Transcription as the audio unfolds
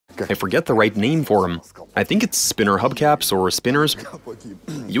I forget the right name for them. I think it's spinner hubcaps or spinners.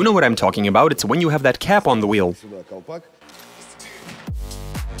 You know what I'm talking about, it's when you have that cap on the wheel.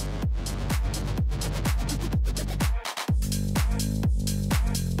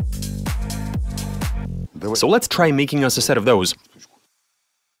 So let's try making us a set of those.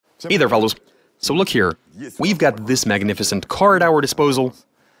 Hey there, fellows. So look here, we've got this magnificent car at our disposal.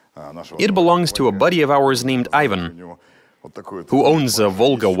 It belongs to a buddy of ours named Ivan, who owns a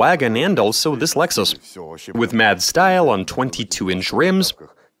Volga wagon and also this Lexus, with mad style on 22-inch rims.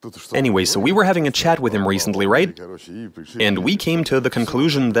 Anyway, so we were having a chat with him recently, right? And we came to the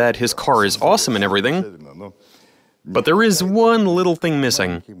conclusion that his car is awesome and everything, but there is one little thing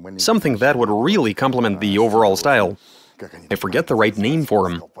missing, something that would really complement the overall style. I forget the right name for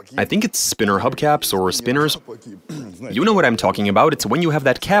them. I think it's spinner hubcaps or spinners. You know what I'm talking about, it's when you have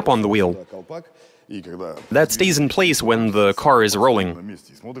that cap on the wheel. That stays in place when the car is rolling.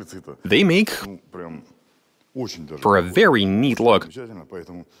 They make for a very neat look.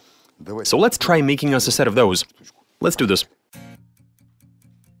 So let's try making us a set of those. Let's do this.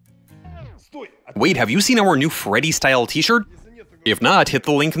 Wait, have you seen our new Freddy style t-shirt? If not, hit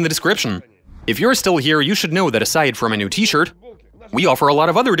the link in the description. If you're still here, you should know that aside from a new t-shirt, we offer a lot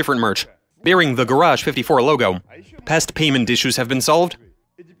of other different merch, bearing the Garage 54 logo. Past payment issues have been solved,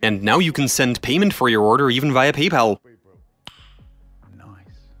 and now you can send payment for your order even via PayPal.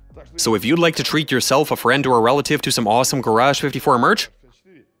 So if you'd like to treat yourself, a friend, or a relative to some awesome Garage 54 merch,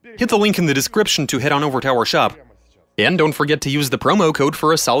 hit the link in the description to head on over to our shop. And don't forget to use the promo code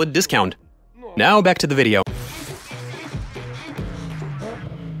for a solid discount. Now back to the video.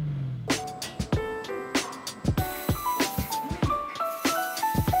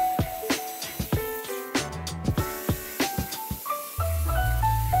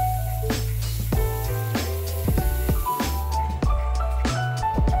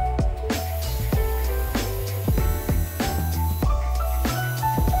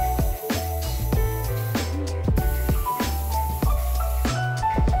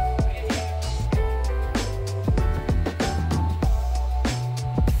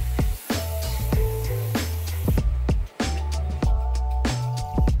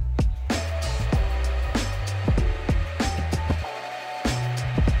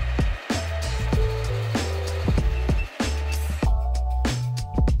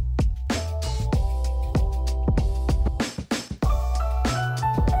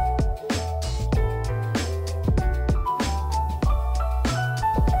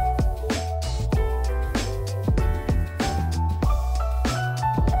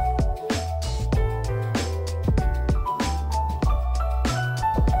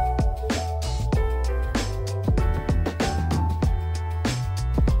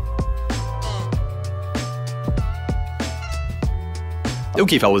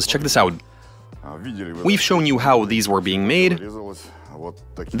 Okay, fellas, check this out. We've shown you how these were being made.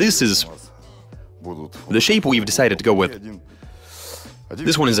 This is the shape we've decided to go with.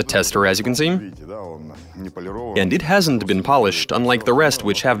 This one is a tester, as you can see. And it hasn't been polished, unlike the rest,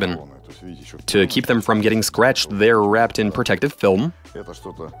 which have been. To keep them from getting scratched, they're wrapped in protective film.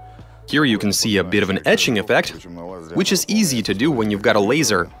 Here you can see a bit of an etching effect, which is easy to do when you've got a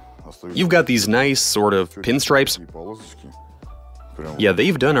laser. You've got these nice sort of pinstripes. Yeah,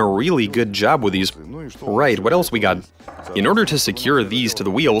 they've done a really good job with these. Right, what else we got? In order to secure these to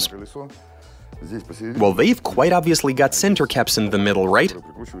the wheels, well, they've quite obviously got center caps in the middle, right?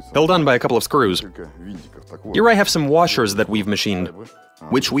 Held on by a couple of screws. Here I have some washers that we've machined,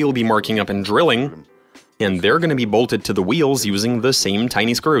 which we'll be marking up and drilling, and they're gonna be bolted to the wheels using the same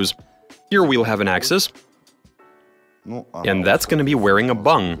tiny screws. Here we'll have an axis, and that's gonna be wearing a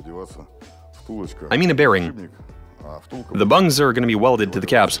bung. I mean a bearing. The bungs are going to be welded to the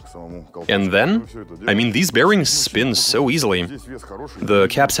caps. And then, I mean, these bearings spin so easily. The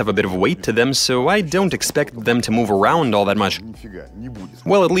caps have a bit of weight to them, so I don't expect them to move around all that much.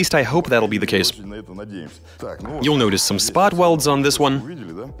 Well, at least I hope that'll be the case. You'll notice some spot welds on this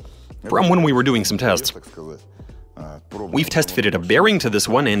one from when we were doing some tests. We've test-fitted a bearing to this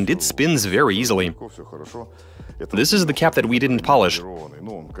one, and it spins very easily. This is the cap that we didn't polish,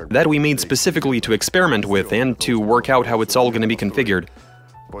 that we made specifically to experiment with and to work out how it's all going to be configured.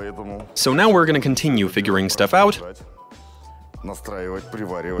 So now we're going to continue figuring stuff out,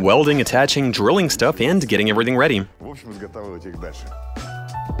 welding, attaching, drilling stuff, and getting everything ready.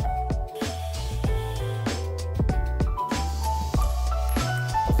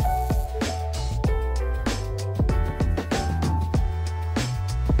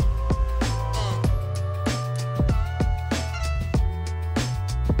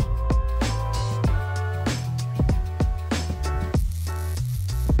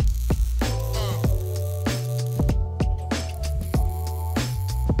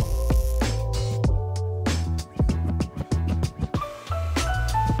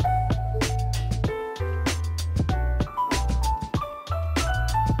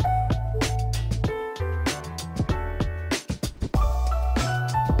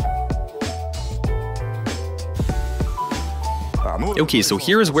 Okay, so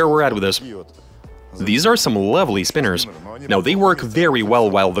here's where we're at with this. These are some lovely spinners. Now, they work very well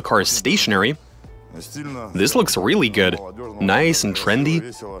while the car is stationary. This looks really good. Nice and trendy.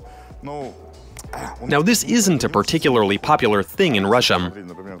 Now, this isn't a particularly popular thing in Russia.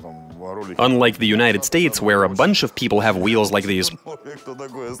 Unlike the United States, where a bunch of people have wheels like these.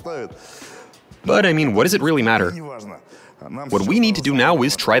 But I mean, what does it really matter? What we need to do now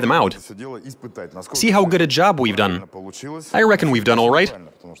is try them out. See how good a job we've done. I reckon we've done all right.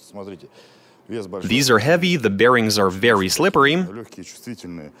 These are heavy, the bearings are very slippery,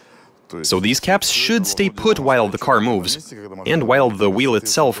 so these caps should stay put while the car moves, and while the wheel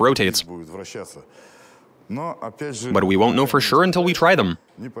itself rotates. But we won't know for sure until we try them.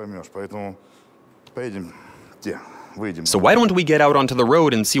 So why don't we get out onto the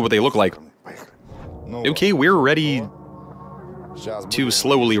road and see what they look like? Okay, we're ready to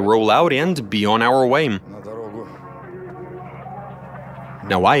slowly roll out and be on our way.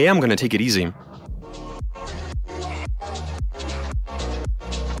 Now I am gonna take it easy.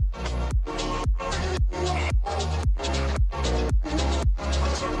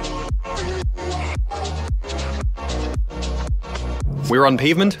 We're on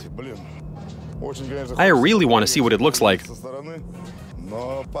pavement. I really want to see what it looks like.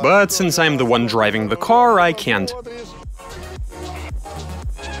 But since I'm the one driving the car, I can't.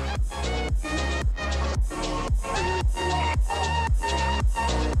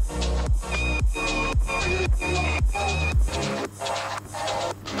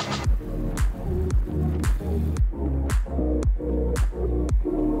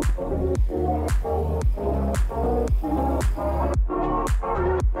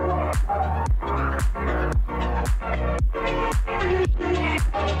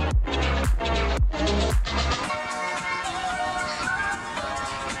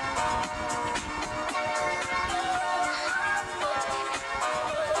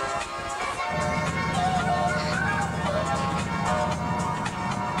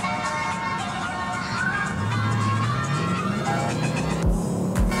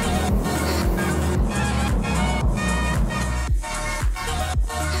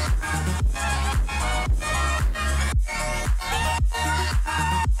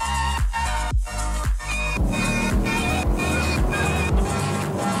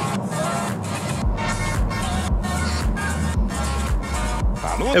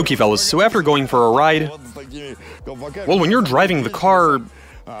 Okay, fellas, so after going for a ride, well, when you're driving the car,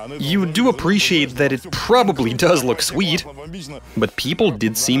 you do appreciate that it probably does look sweet, but people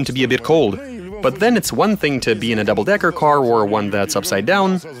did seem to be a bit cold. But then it's one thing to be in a double-decker car or one that's upside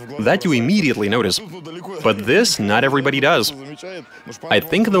down, that you immediately notice. But this, not everybody does. I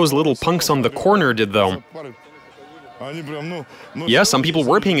think those little punks on the corner did, though. Yeah, some people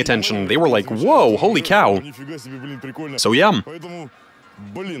were paying attention. They were like, whoa, holy cow. So yeah.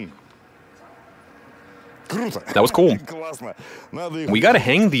 That was cool. We gotta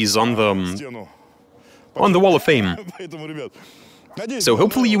hang these on the Wall of Fame. So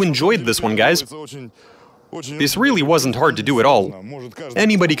hopefully you enjoyed this one, guys. This really wasn't hard to do at all.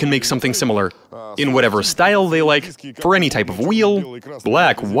 Anybody can make something similar, in whatever style they like, for any type of wheel,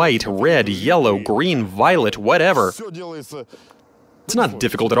 black, white, red, yellow, green, violet, whatever. It's not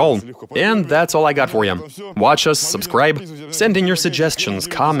difficult at all. And that's all I got for you. Watch us, subscribe, send in your suggestions,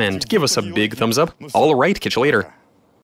 comment, give us a big thumbs up. All right, catch you later.